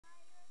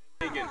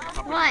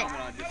What?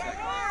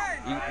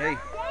 Hey, you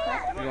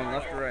going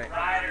left or right?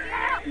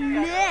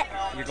 Meh.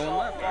 You're going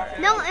left. Right?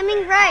 No, I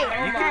mean right.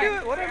 You can do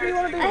it, whatever you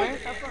want to do, man.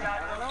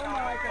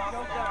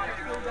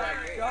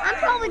 I'm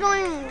probably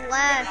going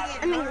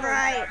left. I mean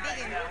right.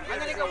 I'm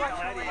gonna go watch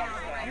the man.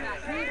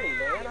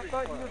 I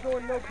thought you were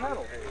going no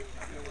pedal.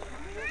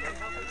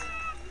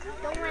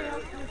 Don't want to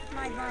help with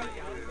my bike.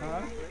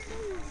 Huh?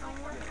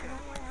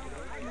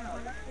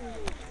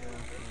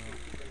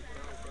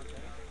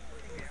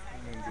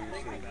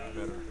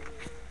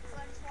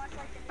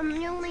 I'm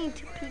the only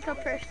Topeka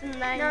person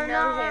that I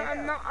know here.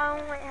 I'm not. I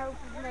don't want help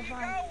with my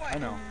bike. I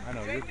know,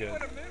 you're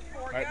good.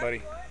 All right,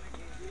 buddy.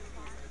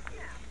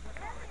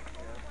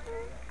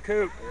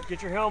 Coop,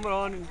 get your helmet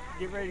on and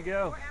get ready to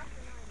go.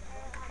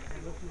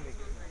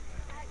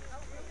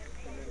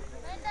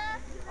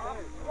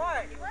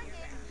 What?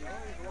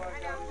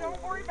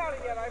 Don't worry about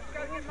it yet. I've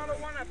got to get another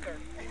one up there.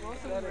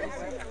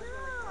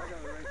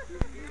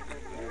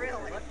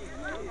 Really?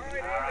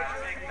 Big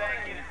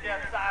thank you to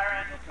Jeff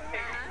Siren,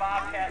 Casey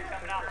Bobcat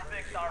coming out to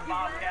fix our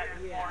Bobcat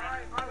this morning,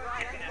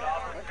 kicking it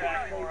off the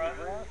track for us.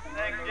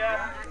 Thanks, Jeff.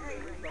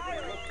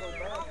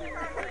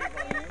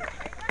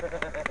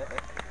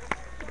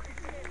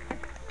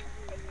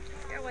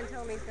 Everyone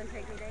told me he's going to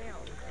take me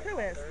down. Who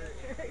is?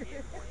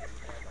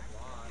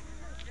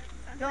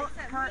 Don't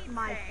hurt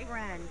my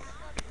friend.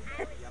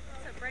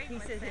 He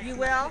says, You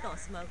will? He's going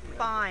to smoke me.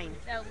 Fine.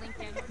 Oh,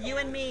 Lincoln. You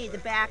and me, the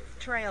back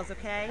trails,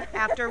 okay?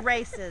 After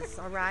races,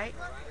 all right?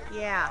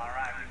 Yeah.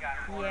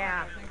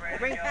 Yeah.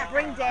 Bring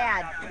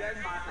Dad.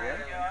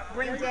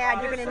 Bring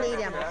Dad. You're gonna need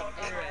him.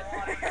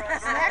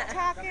 Smack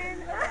talking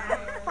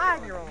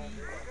 5-year-old.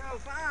 Oh,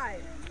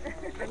 5.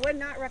 I would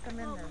not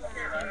recommend this.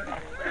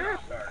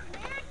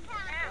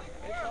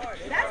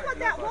 That's what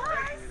that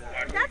was.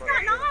 That's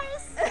not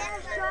nice.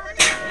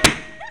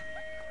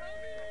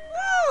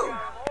 Woo!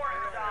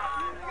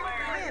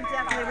 I am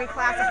definitely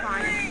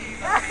reclassifying.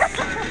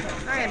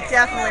 I am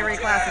definitely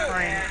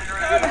reclassifying.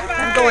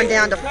 I'm going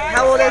down to,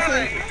 how old is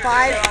he?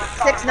 5,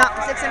 6,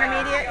 not 6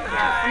 intermediate?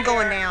 I'm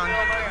going down.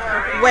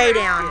 Way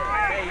down.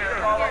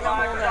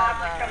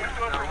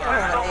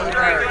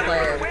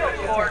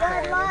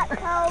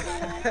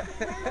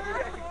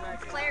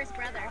 Claire's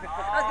brother. I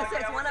was going to say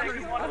it's one of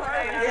them.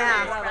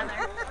 Yeah.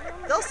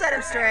 They'll set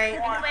him straight.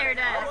 And Claire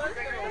does.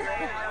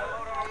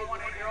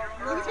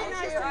 Will you be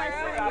nice to my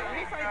friend?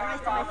 Be nice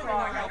to my friend.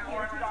 I'll help you.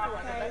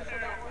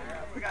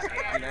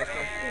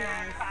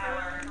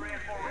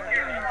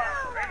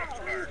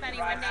 It's funny,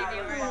 one day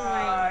they were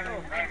like,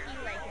 and he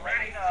like in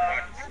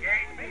ice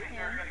cream with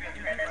him.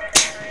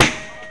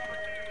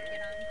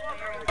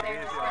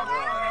 They're just going to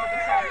the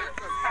church.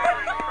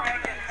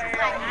 She's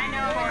like, I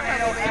know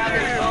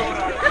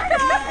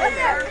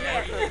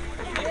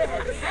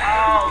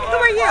Who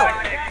are you?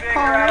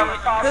 Connor.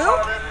 Who?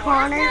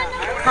 Connor.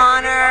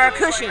 Connor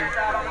Cushing.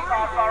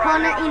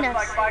 Connor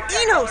Enos.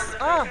 Enos.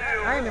 Oh,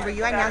 I remember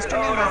you. I announced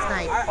your name last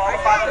night.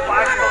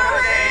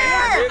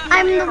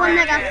 I'm the one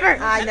that got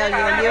first. I know you,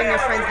 and you and your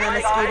friends in the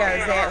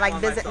mosquitoes. They like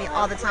visit me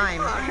all the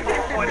time.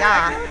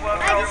 Yeah.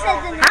 I just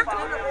said the name. Huh?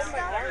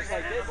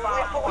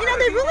 You know,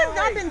 they really have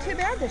not been too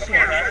bad this year.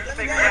 I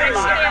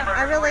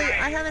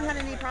haven't had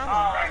any problem. I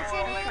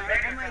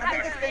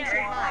think it's been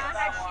too hot.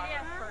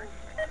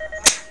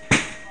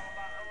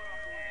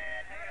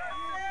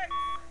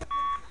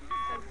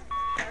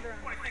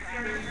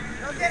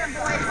 Go get him,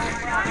 boys.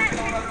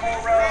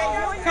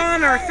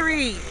 Connor,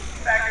 3.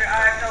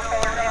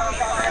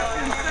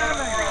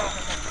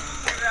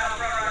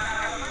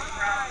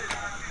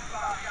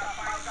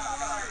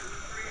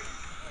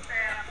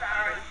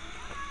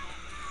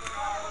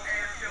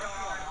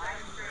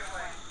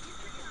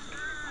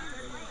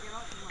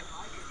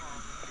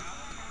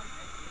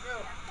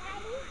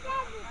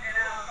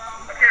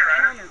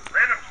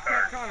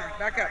 Connor,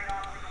 back up.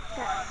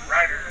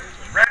 Riders,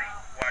 ready,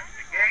 watch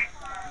the gate.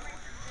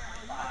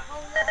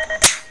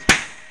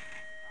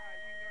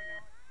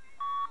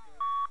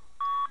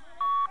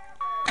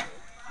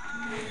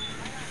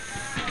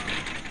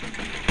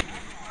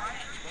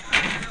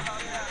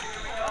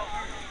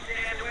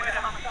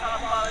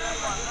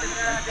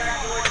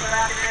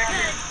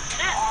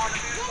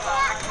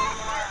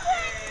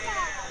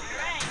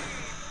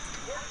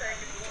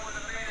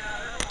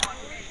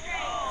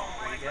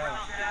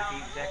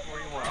 Exactly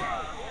where you want.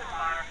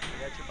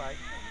 That's your bike.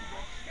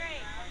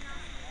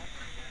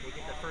 You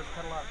get the first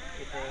pedal up.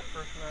 Get the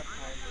first one up.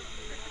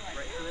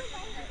 Right to it.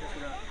 Push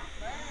it up.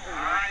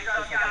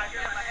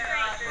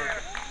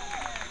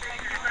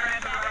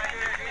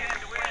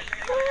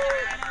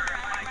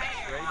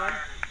 Ready, bud?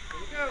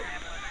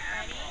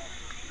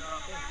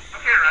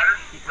 Okay, riders,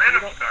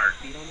 random start.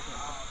 Feet on the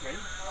ground. Ready?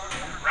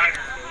 Riders,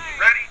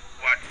 ready,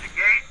 watch the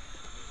gate.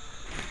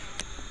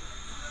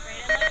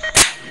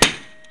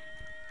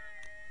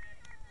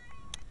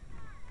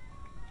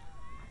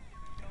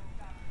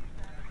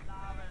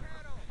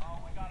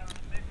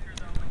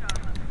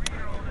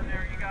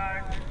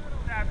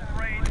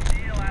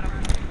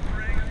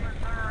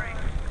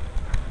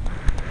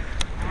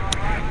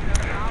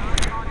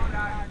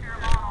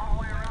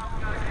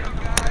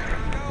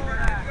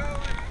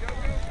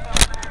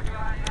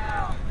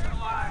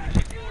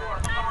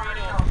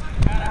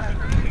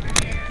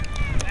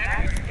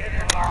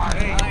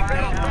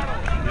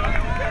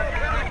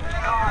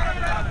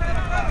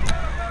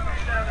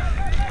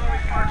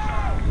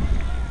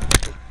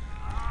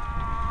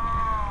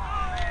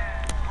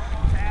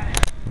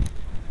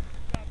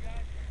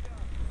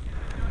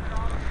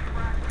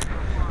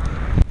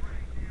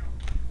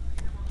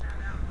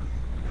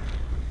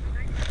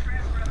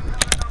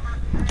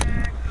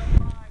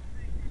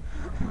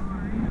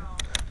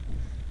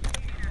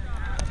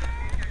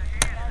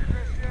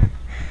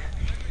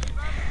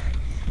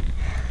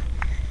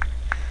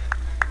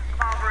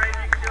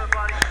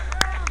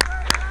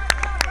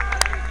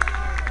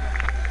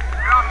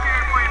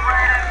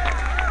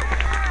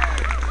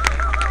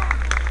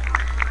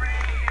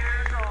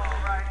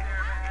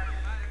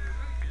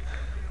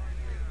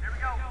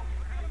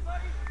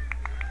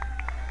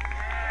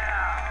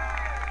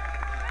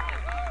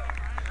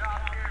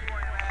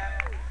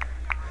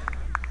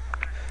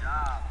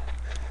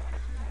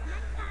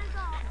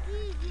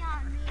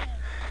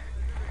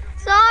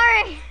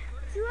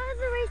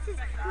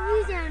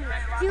 novice down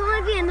here. Do you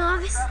want to be a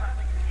novice?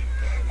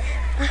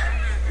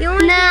 You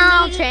want to be a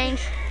I'll novice?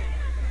 change.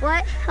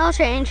 What? I'll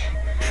change.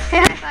 Hey,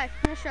 high five.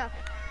 Nice job.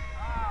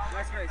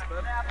 Nice race,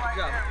 bud. Good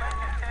job.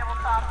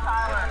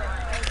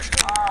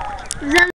 Is that